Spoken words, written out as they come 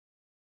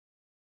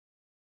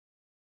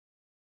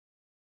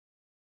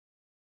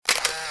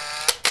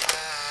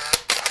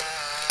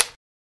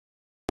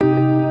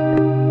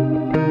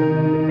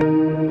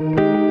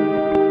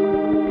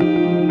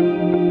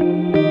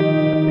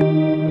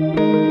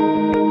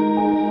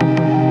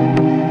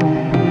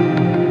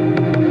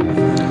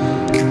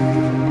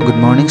Good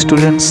morning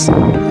students.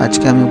 आज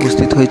के आमी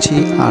उपस्थित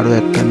होयेछि आरो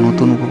एकटा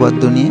नतून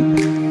उपपाद्य निये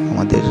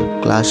आमादेर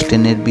क्लास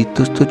 10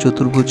 बृत्तस्थ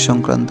चतुर्भुज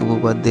संक्रांत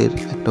उपपाद्येर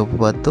एकटा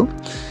उपपाद्य।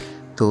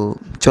 तो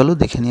चलो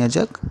देखे नेওয়া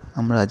যাক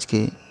আমরা আজকে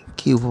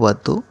কি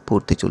উপপাদ্য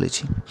পড়তে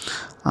চলেছি।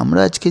 আমরা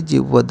আজকে যে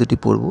উপপাদ্যটি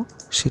পড়ব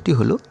সেটি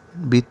হলো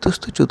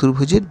বৃত্তস্থ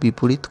চতুর্ভুজের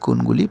বিপরীত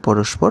কোণগুলি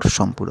পরস্পর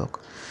সম্পূরক।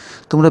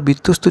 তোমরা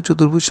বৃত্তস্থ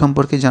চতুর্ভুজ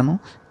সম্পর্কে জানো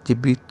যে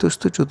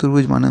বৃত্তস্থ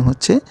চতুর্ভুজ মানে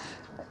হচ্ছে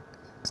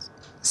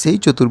সেই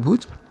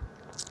চতুর্ভুজ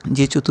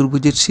যে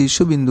চতুর্ভুজের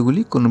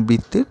শীর্ষবিন্দুগুলি কোনো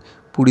বৃত্তের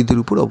পরিধির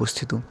উপর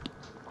অবস্থিত,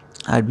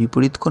 আর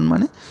বিপরীত কোণ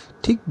মানে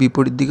ঠিক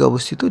বিপরীত দিকে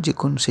অবস্থিত যে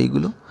কোণ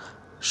সেইগুলো।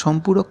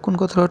 সম্পূরক কোণ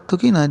কথার অর্থ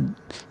কি না,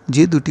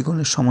 যে দুটি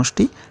কোণের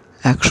সমষ্টি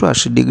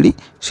 180 ডিগ্রি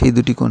সেই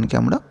দুটি কোণকে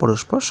আমরা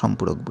পরস্পর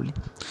সম্পূরক বলি।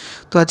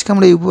 তো আজকে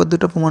আমরা এই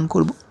উপপাদ্যটা প্রমাণ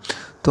করব।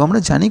 তো আমরা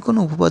জানি কোনো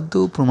উপপাদ্য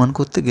প্রমাণ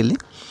করতে গেলে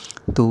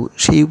তো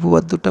সেই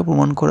উপপাদ্যটা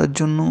প্রমাণ করার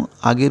জন্য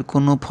আগের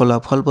কোনো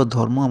ফলাফল বা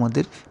ধর্ম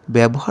আমাদের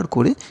ব্যবহার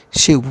করে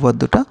সেই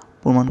উপপাদ্যটা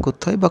প্রমাণ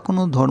করতে হয়, বা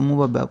কোনো ধর্ম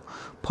বা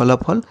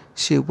ফলাফল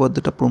সেই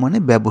উপপাদ্যটা প্রমাণে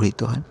ব্যবহৃত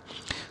হয়।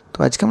 তো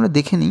আজকে আমরা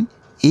দেখে নিই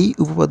এই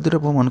উপপাদ্যটা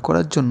প্রমাণ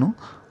করার জন্য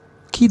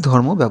কি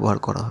ধর্ম ব্যবহার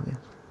করা হবে।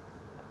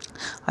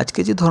 আজকে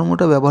যে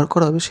ধর্মটা ব্যবহার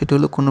করা হবে সেটা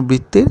হলো কোনো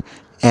বৃত্তের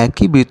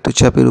একই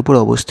বৃত্তচাপের উপর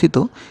অবস্থিত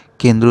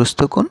কেন্দ্রস্থ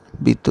কোণ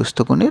বৃত্তস্থ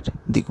কোণের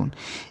দ্বিগুণ।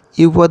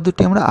 এই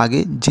উপপাদ্যটি আমরা আগে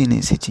জেনে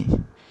এসেছি।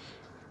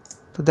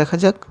 তো দেখা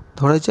যাক,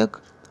 ধরা যাক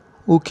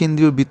ও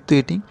কেন্দ্রীয় বৃত্ত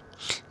এটি।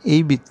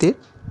 এই বৃত্তের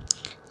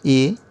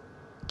এ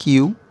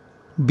কিউ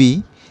বি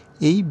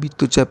এই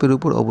বৃত্তচাপের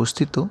উপর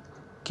অবস্থিত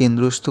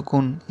কেন্দ্রস্থ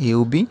কোণ এ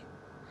ও বি,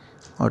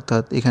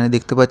 অর্থাৎ এখানে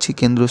দেখতে পাচ্ছি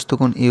কেন্দ্রস্থ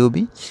কোণ এ ও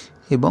বি,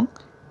 এবং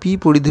পি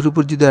পরিধির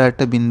উপর যদি আর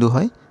একটা বিন্দু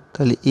হয়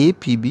তাহলে এ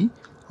পি বি,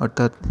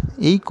 অর্থাৎ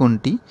এই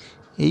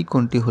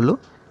কোণটি হলো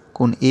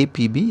কোণ এ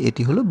পি বি,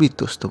 এটি হলো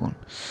বৃত্তস্থ কোণ।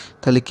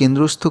 তাহলে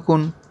কেন্দ্রস্থ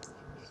কোণ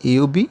এ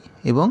ও বি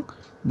এবং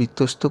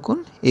বৃত্তস্থ কোণ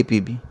এ পি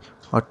বি,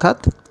 অর্থাৎ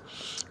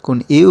কোণ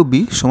এ ও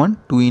বি সমান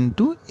 2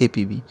 ইন্টু এ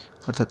পি বি,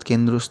 অর্থাৎ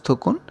কেন্দ্রস্থ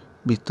কোণ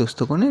বৃত্তস্থ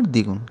কোণের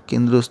দ্বিগুণ।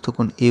 কেন্দ্রস্থ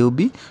কোণ এ ও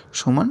বি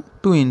সমান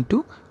 2 ইন্টু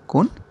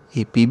কোণ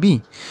এ পি বি।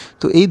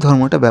 তো এই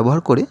ধর্মটা ব্যবহার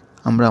করে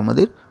আমরা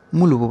আমাদের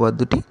মূল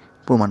উপপাদ্যটি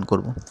প্রমাণ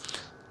করব।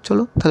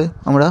 চলো তাহলে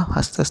আমরা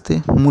আস্তে আস্তে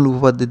মূল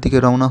উপপাদ্যের দিকে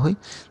রওনা হই।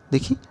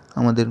 দেখি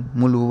আমাদের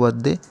মূল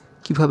উপপাদ্যে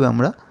কিভাবে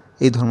আমরা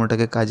এই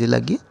ধর্মটাকে কাজে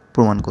লাগিয়ে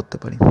প্রমাণ করতে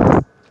পারি।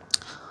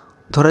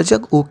 ধরা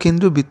যাক ও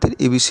কেন্দ্রীয় বৃত্তের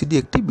এবিসিডি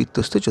একটি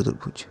বৃত্তস্থ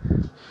চতুর্ভুজ।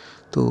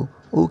 তো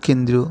ও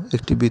কেন্দ্রীয়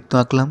একটি বৃত্ত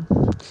আঁকলাম,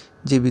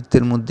 যে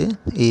বৃত্তের মধ্যে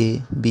এ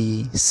বি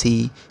সি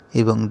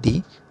এবং ডি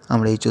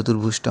আমরা এই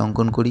চতুর্ভুজটা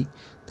অঙ্কন করি।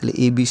 তাহলে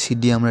এ বি সি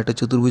ডি আমরা একটা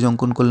চতুর্ভুজ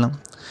অঙ্কন করলাম।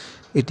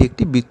 এটি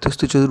একটি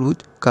বৃত্তস্থ চতুর্ভুজ,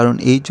 কারণ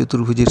এই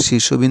চতুর্ভুজের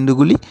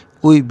শীর্ষবিন্দুগুলি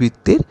ওই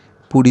বৃত্তের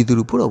পরিধির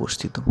উপর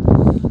অবস্থিত।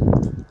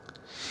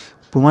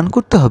 প্রমাণ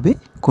করতে হবে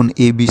কোণ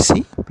এ বি সি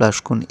প্লাস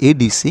কোণ A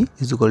D C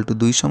is equal to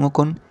 2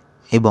 সমকোণ,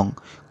 এবং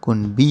কোণ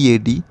বি এ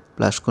ডি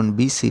প্লাস কোণ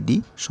বি সি ডি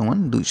সমান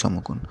 2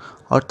 সমকোণ।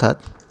 অর্থাৎ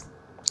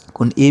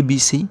কোণ এ বি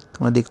সি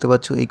তোমরা দেখতে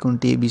পাচ্ছ এই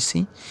কোণটি এ বি সি,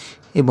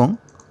 এবং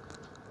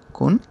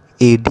কোণ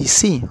এ ডি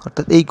সি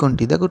অর্থাৎ এই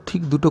কোণটি, দেখো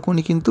ঠিক দুটো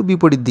কোণই কিন্তু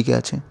বিপরীত দিকে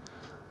আছে,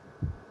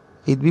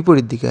 এই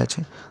বিপরীত দিকে আছে।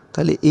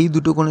 তাহলে এই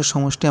দুটো কোণের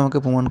সমষ্টি আমাকে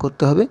প্রমাণ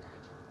করতে হবে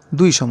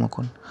 2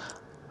 সমকোণ।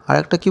 আর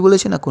একটা কী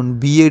বলেছে না, কোণ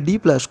বিএডি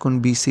প্লাস কোণ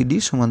বিসিডি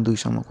সমান 2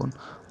 সমকোণ,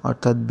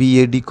 অর্থাৎ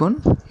বিএডি কোণ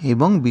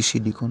এবং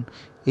বিসিডি কোণ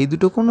এই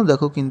দুটো কোণও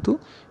দেখো কিন্তু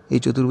এই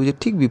চতুর্ভুজের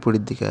ঠিক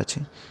বিপরীত দিকে আছে।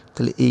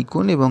 তাহলে এই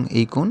কোণ এবং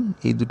এই কোণ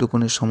এই দুটো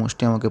কোণের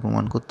সমষ্টি আমাকে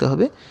প্রমাণ করতে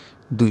হবে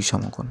 2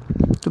 সমকোণ।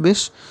 তো বেশ,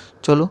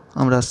 চলো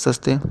আমরা আস্তে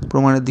আস্তে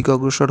প্রমাণের দিকে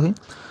অগ্রসর হই।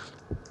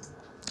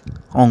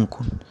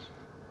 অঙ্কন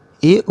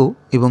এ ও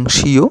এবং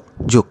সিও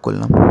যোগ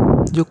করলাম,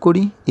 যোগ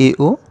করি এ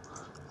ও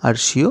আর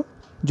সিও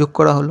যোগ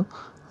করা হলো।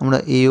 আমরা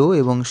এ ও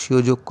এবং সিও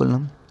যোগ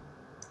করলাম।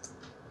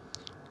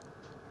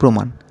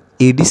 প্রমাণ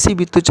এডিসি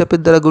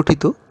বৃত্তচাপের দ্বারা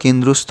গঠিত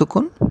কেন্দ্রস্থ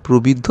কোণ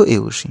প্রবৃদ্ধ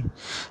এওসি।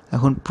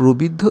 এখন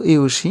প্রবৃদ্ধ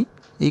এওসি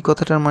এই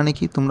কথাটার মানে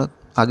কি তোমরা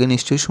আগে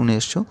নিশ্চয়ই শুনে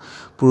এসছো।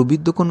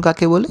 প্রবৃদ্ধ কোণ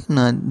কাকে বলে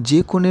না, যে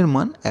কোণের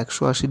মান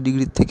 180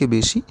 ডিগ্রির থেকে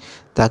বেশি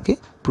তাকে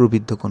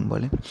প্রবৃদ্ধ কোণ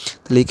বলে।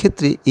 তাহলে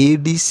এক্ষেত্রে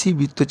এডিসি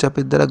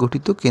বৃত্তচাপের দ্বারা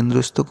গঠিত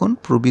কেন্দ্রস্থ কোণ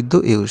প্রবৃদ্ধ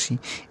এওসি।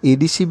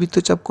 এডিসি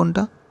বৃত্তচাপ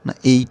কোনটা না,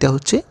 এইটা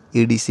হচ্ছে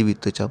এডিসি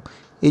বৃত্তচাপ।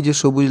 এই যে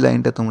সবুজ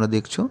লাইনটা তোমরা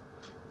দেখছো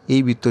এই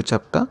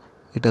বৃত্তচাপটা,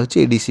 এটা হচ্ছে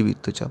এডিসি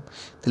বৃত্তচাপ।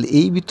 তাহলে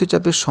এই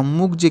বৃত্তচাপের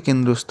সম্মুখ যে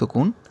কেন্দ্রস্থ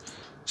কোণ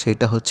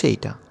সেটা হচ্ছে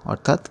এইটা,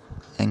 অর্থাৎ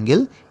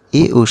অ্যাঙ্গেল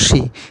এ ও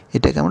সি।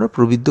 এটাকে আমরা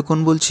প্রবৃদ্ধ কোণ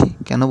বলছি।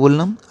 কেন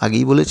বললাম,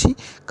 আগেই বলেছি,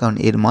 কারণ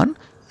এর মান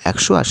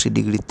 180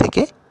 ডিগ্রির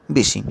থেকে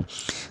বেশি।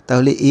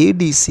 তাহলে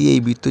এডিসি এই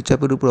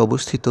বৃত্তচাপের উপর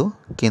অবস্থিত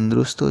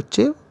কেন্দ্রস্থ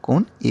হচ্ছে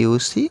কোণ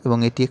এওসি, এবং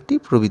এটি একটি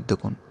প্রবৃদ্ধ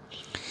কোণ।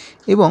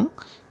 এবং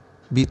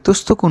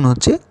বৃত্তস্থ কোণ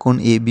হচ্ছে কোণ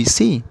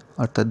এবিসি,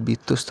 অর্থাৎ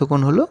বৃত্তস্থ কোণ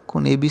হলো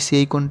কোণ এবিসি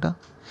এই কোণটা।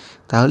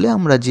 তাহলে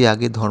আমরা যে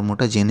আগে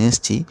ধর্মটা জেনে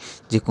এসেছি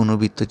যে কোনো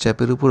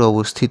বৃত্তচাপের উপর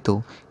অবস্থিত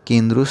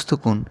কেন্দ্রস্থ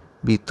কোণ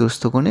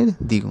বৃত্তস্থ কোণের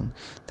দ্বিগুণ।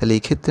 তাহলে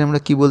এই ক্ষেত্রে আমরা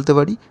কি বলতে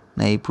পারি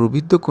না, এই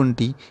প্রবৃদ্ধ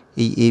কোণটি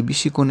এই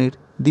এবিসি কোণের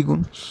দ্বিগুণ,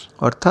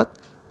 অর্থাৎ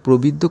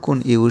প্রবৃদ্ধ কোণ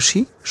এওসি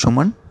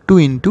সমান 2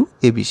 ইন্টু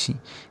এবিসি।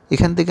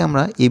 এখান থেকে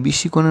আমরা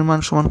এবিসি কোণের মান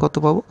সমান কত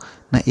পাবো?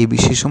 না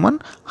এবিসি সমান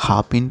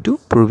হাফ ইন্টু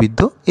প্রবৃদ্ধ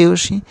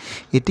এওসি।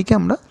 এটিকে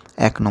আমরা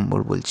 1 নম্বর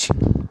বলছি।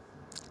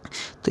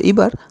 তো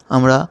এবার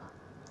আমরা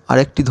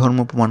আরেকটি ধর্ম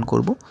প্রমাণ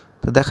করব।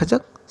 তো দেখা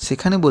যাক,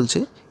 সেখানে বলছে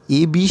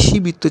এবিসি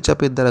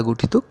বৃত্তচাপের দ্বারা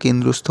গঠিত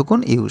কেন্দ্রস্থ কোণ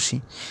এওসি।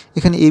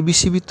 এখানে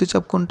এবিসি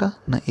বৃত্তচাপ কোনটা?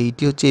 না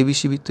এইটি হচ্ছে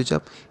এবিসি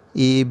বৃত্তচাপ,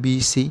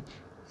 এবিসি।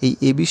 এই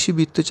এবিসি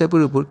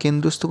বৃত্তচাপের উপর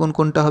কেন্দ্রস্থ কোণ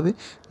কোনটা হবে?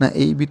 না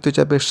এই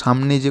বৃত্তচাপের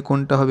সামনে যে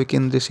কোণটা হবে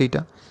কেন্দ্রে,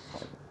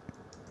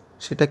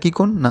 সেটা কি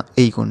কোণ? না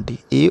এই কোণটি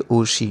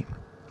এওসি।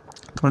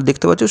 তোমরা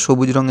দেখতে পাচ্ছ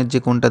সবুজ রঙের যে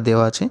কোণটা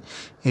দেওয়া আছে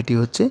এটি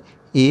হচ্ছে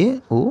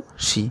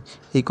এওসি।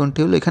 এই কোণটি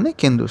হলো এখানে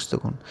কেন্দ্রস্থ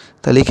কোণ।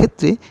 তাহলে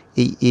এক্ষেত্রে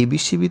এই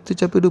এবিসি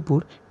বৃত্তচাপের উপর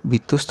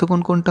বৃত্তস্থ কোণ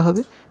কোনটা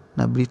হবে?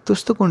 না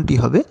বৃত্তস্থ কোণটি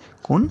হবে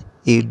কোণ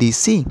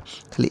এডিসি।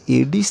 তাহলে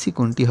এডিসি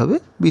কোণটি হবে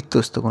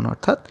বৃত্তস্থ কোণ,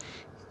 অর্থাৎ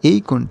এই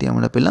কোণটি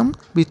আমরা পেলাম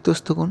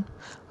বৃত্তস্থ কোণ।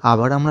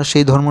 আবার আমরা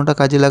সেই ধর্মটা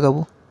কাজে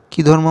লাগাবো।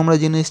 কি ধর্ম আমরা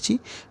জেনে এসেছি?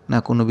 না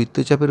কোনো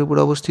বৃত্তচাপের উপর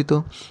অবস্থিত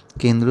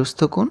কেন্দ্রস্থ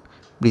কোণ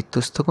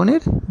বৃত্তস্থ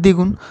কোণের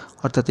দ্বিগুণ,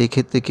 অর্থাৎ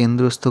এক্ষেত্রে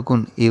কেন্দ্রস্থ কোণ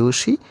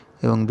এওসি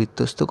এবং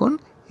বৃত্তস্থ কোণ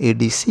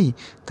এডিসি।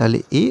 তাহলে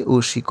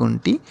এওসি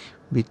কোণটি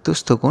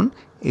বৃত্তস্থ কোণ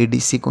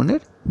এডিসি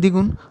কোণের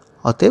দ্বিগুণ।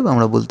 অতএব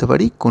আমরা বলতে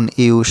পারি কোণ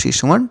এওসি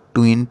সমান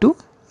 2 ইন্টু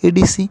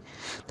এডিসি।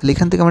 তাহলে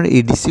এখান থেকে আমরা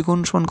এডিসি কোণ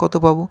সমান কত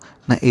পাবো?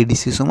 না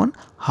এডিসি সমান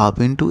হাফ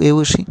ইন্টু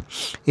এওসি।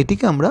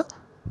 এটিকে আমরা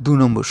 2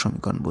 নম্বর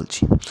সমীকরণ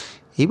বলছি।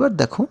 এইবার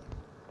দেখো,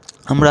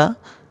 আমরা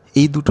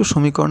এই দুটো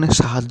সমীকরণের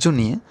সাহায্য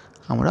নিয়ে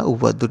আমরা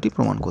উপপাদ্যটি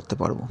প্রমাণ করতে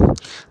পারবো।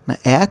 না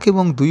 1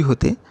 এবং 2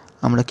 হতে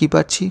আমরা কি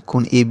পাচ্ছি?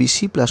 কোণ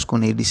এবিসি প্লাস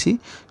কোণ এডিসি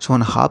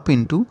সমান half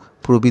into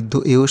প্রবৃদ্ধ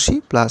AOC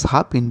plus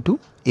half into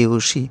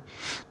AOC.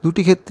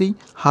 দুটি ক্ষেত্রেই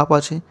হাফ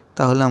আছে,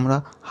 তাহলে আমরা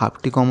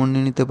হাফটি কমন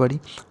নিয়ে নিতে পারি,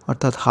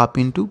 অর্থাৎ half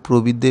into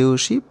প্রবৃদ্ধ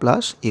AOC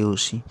plus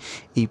AOC.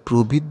 এই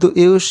প্রবৃদ্ধ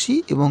এওসি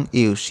এবং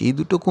এওসি এই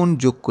দুটো কোণ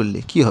যোগ করলে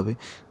কি হবে?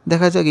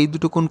 দেখা যাক এই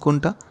দুটো কোণ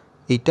কোনটা?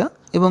 এইটা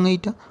এবং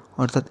এইটা,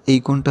 অর্থাৎ এই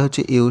কোণটা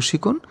হচ্ছে এওসি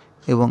কোণ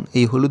এবং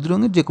এই হলুদ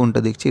রঙের যে কোণটা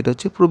দেখছি এটা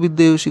হচ্ছে প্রবৃদ্ধ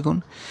এওসি কোণ।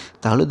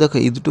 তাহলে দেখো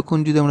এই দুটো কোণ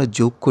যদি আমরা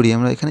যোগ করি,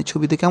 আমরা এখানে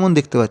ছবিতে কেমন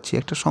দেখতে পাচ্ছি?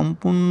 একটা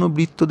সম্পূর্ণ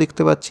বৃত্ত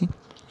দেখতে পাচ্ছি।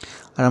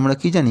 আর আমরা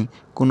কি জানি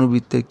কোনো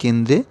বৃত্তের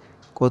কেন্দ্রে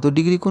কত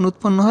ডিগ্রি কোণ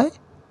উৎপন্ন হয়?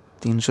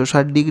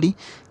 360 ডিগ্রি।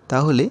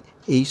 তাহলে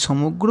এই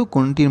সমগ্র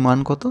কোণটির মান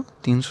কত?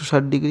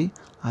 360 ডিগ্রি।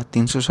 আর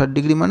 360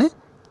 ডিগ্রি মানে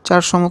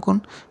 4 সমকোণ।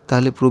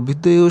 তাহলে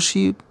প্রবৃদ্ধ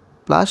এওসি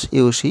প্লাস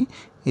এওসি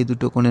এই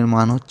দুটো কোণের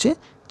মান হচ্ছে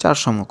 4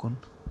 সমকোণ।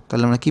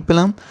 তাহলে আমরা কি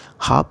পেলাম?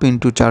 হাফ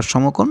ইন্টু 4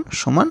 সমকোণ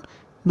সমান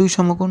 2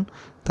 সমকোণ।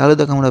 তাহলে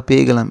দেখো আমরা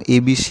পেয়ে গেলাম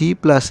এবিসি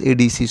প্লাস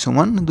এডিসি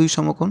সমান 2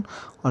 সমকোণ,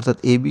 অর্থাৎ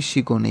এবিসি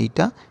কোণ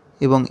এইটা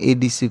এবং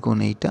এডিসি কোণ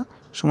এইটা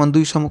সমান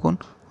 2 সমকোণ,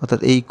 অর্থাৎ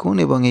এই কোণ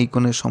এবং এই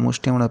কোণের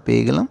সমষ্টি আমরা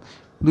পেয়ে গেলাম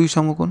 2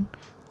 সমকোণ।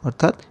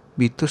 অর্থাৎ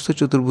বৃত্তস্থ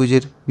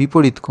চতুর্ভুজের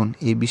বিপরীত কোণ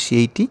এবিসি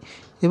এইটি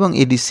এবং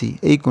এডিসি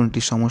এই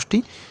কোণটির সমষ্টি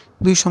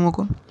 2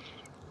 সমকোণ।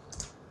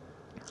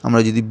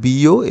 আমরা যদি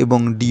বিও এবং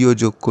ডিও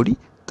যোগ করি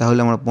তাহলে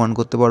আমরা প্রমাণ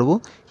করতে পারবো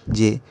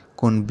যে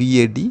কোণ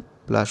বিএডি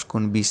প্লাস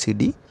কোণ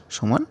বিসিডি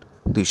সমান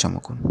 2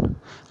 সমকোণ।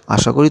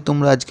 আশা করি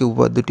তোমরা আজকে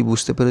উপপাদ্যটি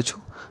বুঝতে পেরেছো।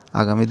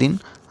 আগামী দিন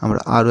আমরা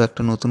আরও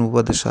একটা নতুন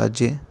উপপাদ্যের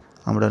সাহায্যে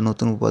আমরা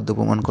নতুন উপপাদ্য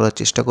প্রমাণ করার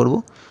চেষ্টা করব।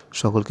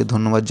 সকলকে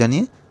ধন্যবাদ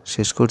জানিয়ে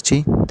শেষ করছি।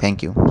 Thank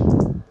you.